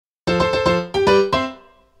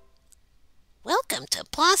Welcome to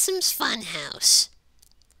Blossom's Funhouse.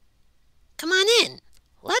 Come on in.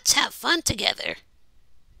 Let's have fun together.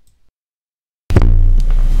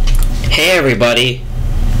 Hey everybody,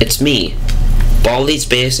 it's me, Baldi's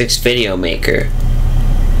Basics Video Maker.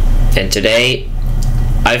 And today,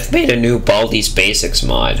 I've made a new Baldi's Basics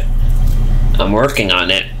mod. I'm working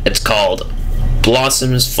on it. It's called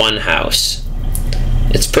Blossom's Funhouse.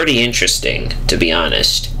 It's pretty interesting, to be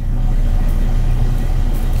honest.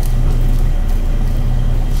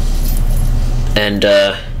 And,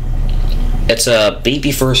 it's a Baby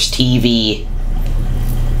First TV.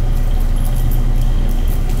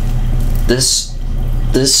 This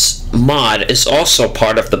mod is also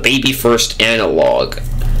part of the Baby First analog.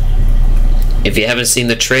 If you haven't seen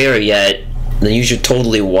the trailer yet, then you should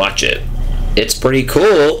totally watch it. It's pretty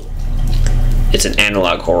cool. It's an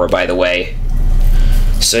analog horror, by the way.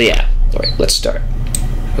 So yeah, alright, let's start.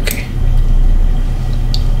 Okay.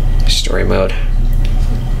 Story mode.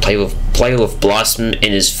 Play with Blossom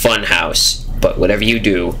in his fun house, but whatever you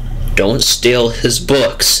do, don't steal his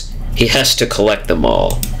books. He has to collect them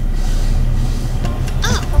all.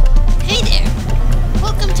 Oh, hey there.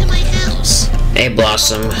 Welcome to my house. Hey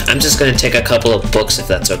Blossom, I'm just gonna take a couple of books if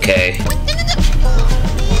that's okay. Oh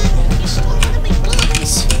man, you stole one of my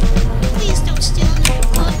books. Please don't steal another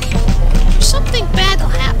book, or something bad will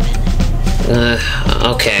happen.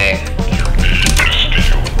 Okay.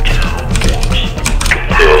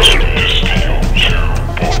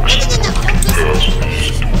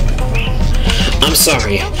 I'm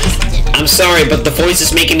sorry. I'm sorry, but the voice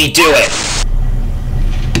is making me do it.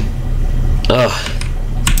 Oh.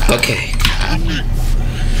 Okay.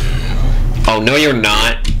 Oh, no you're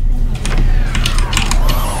not.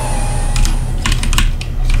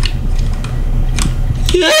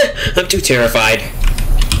 I'm too terrified.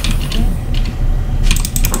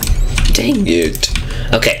 Dang it.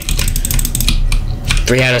 Okay.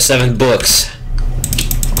 3 out of 7 books.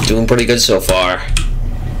 Doing pretty good so far.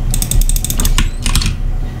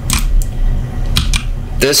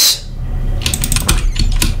 This.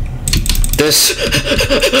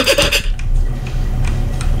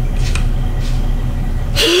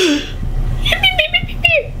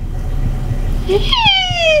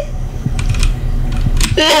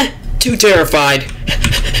 Too terrified.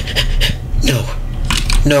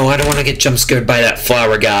 No, I don't want to get jump scared by that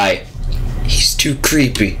flower guy. He's too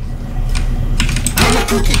creepy.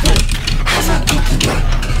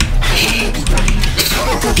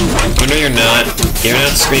 Oh no, you're not. You're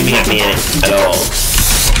not screaming at me at all.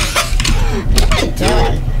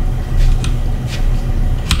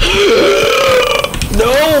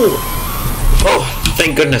 No! Oh,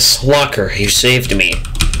 thank goodness. Locker, you saved me.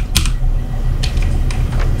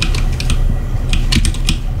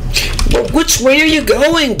 But which way are you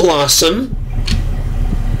going, Blossom?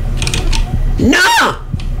 Nah!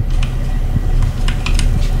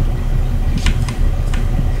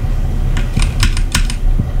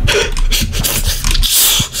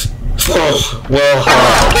 Oh, well,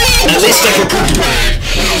 at least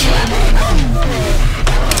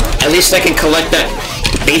I can collect that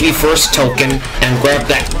Baby First token and grab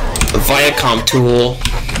that Viacom tool.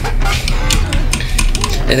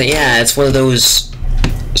 And then, yeah, it's one of those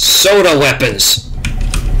soda weapons.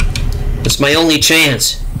 It's my only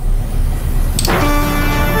chance.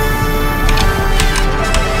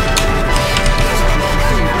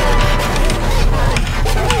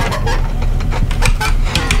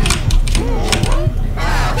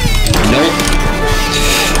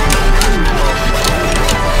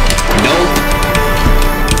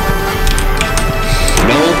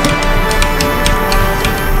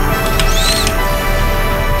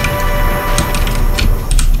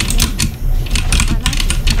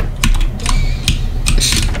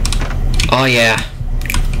 Oh yeah,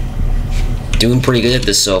 doing pretty good at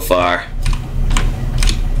this so far.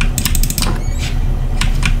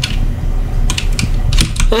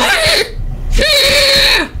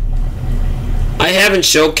 I haven't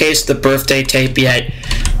showcased the birthday tape yet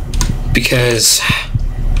because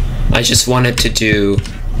I just wanted to do...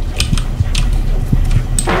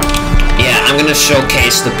 Yeah, I'm gonna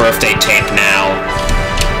showcase the birthday tape now.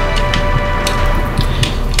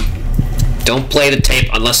 Don't play the tape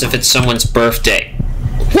unless if it's someone's birthday.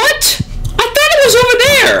 What? I thought it was over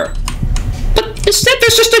there! But instead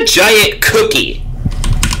there's just a giant cookie.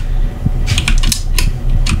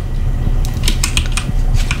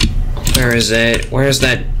 Where is it? Where is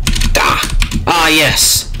that? Ah,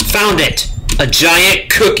 yes. Found it. A giant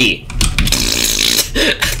cookie.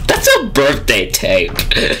 That's a birthday tape.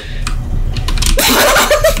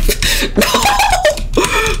 No!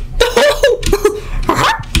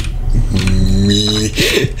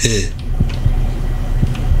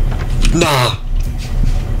 Nah.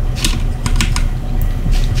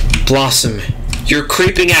 Blossom, you're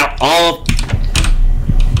creeping out all...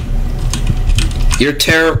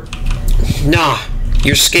 Nah,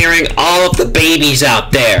 you're scaring all of the babies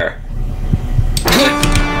out there.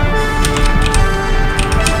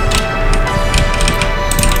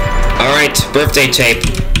 Alright, birthday tape.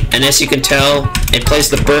 And as you can tell, it plays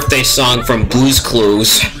the birthday song from Blue's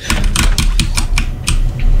Clues.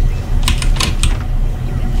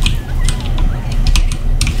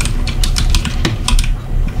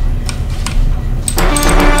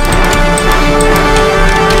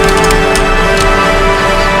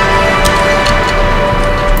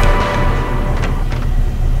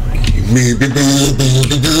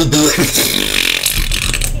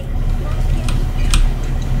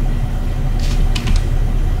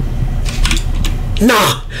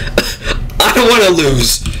 Nah! I don't want to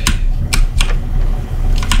lose!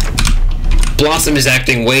 Blossom is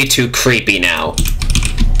acting way too creepy now.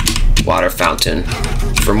 Water fountain.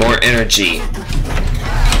 For more energy.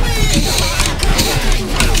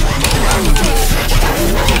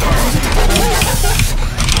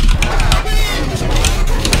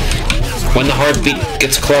 When the heartbeat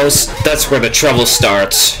gets close, that's where the trouble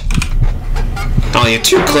starts. Oh, you're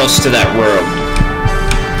too close to that room.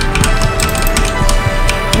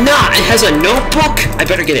 Nah, it has a notebook? I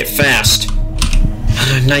better get it fast.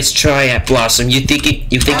 Nice try at Blossom. You think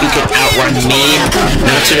you can outrun me?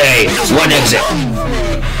 Not today. One exit.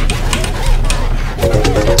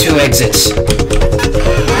 2 exits.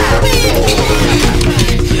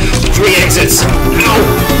 3 exits. No!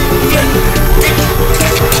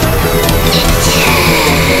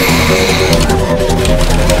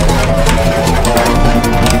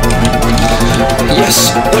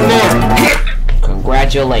 Yes! One more!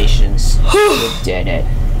 Congratulations. You did it.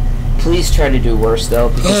 Please try to do worse though,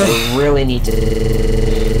 because I really need to...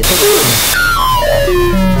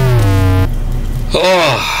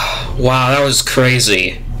 Oh, wow, that was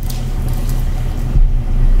crazy.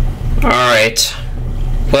 Alright.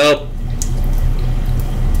 Well,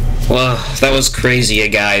 that was crazy, you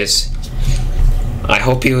guys. I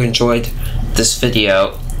hope you enjoyed this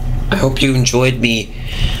video. I hope you enjoyed me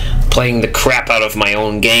playing the crap out of my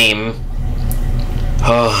own game.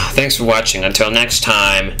 Oh, thanks for watching. Until next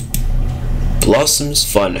time, Blossom's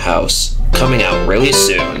Funhouse, coming out really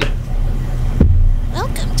soon.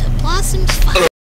 Welcome to Blossom's Fun.